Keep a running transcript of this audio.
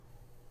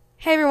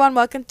Hey everyone,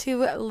 welcome to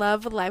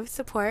Love Life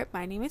Support.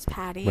 My name is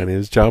Patty. My name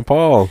is John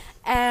Paul.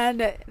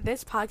 And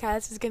this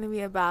podcast is going to be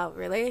about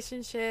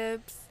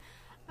relationships,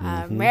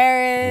 Mhm.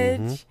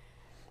 marriage,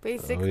 Oh,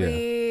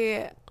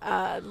 basically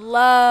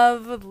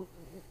love,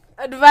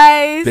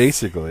 advice.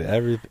 Basically,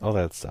 all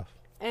that stuff.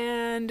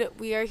 And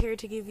we are here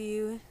to give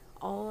you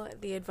all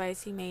the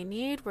advice you may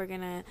need. We're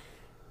going to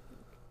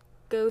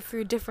go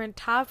through different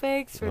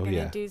topics. We're going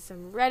to do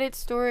some Reddit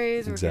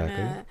stories. Exactly.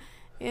 We're going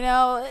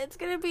to, it's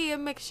going to be a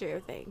mixture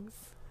of things.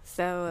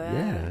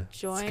 So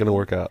join. It's gonna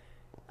work out.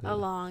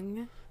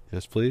 Along.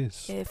 Yes,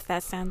 please. If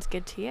that sounds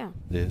good to you.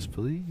 Yes,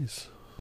 please.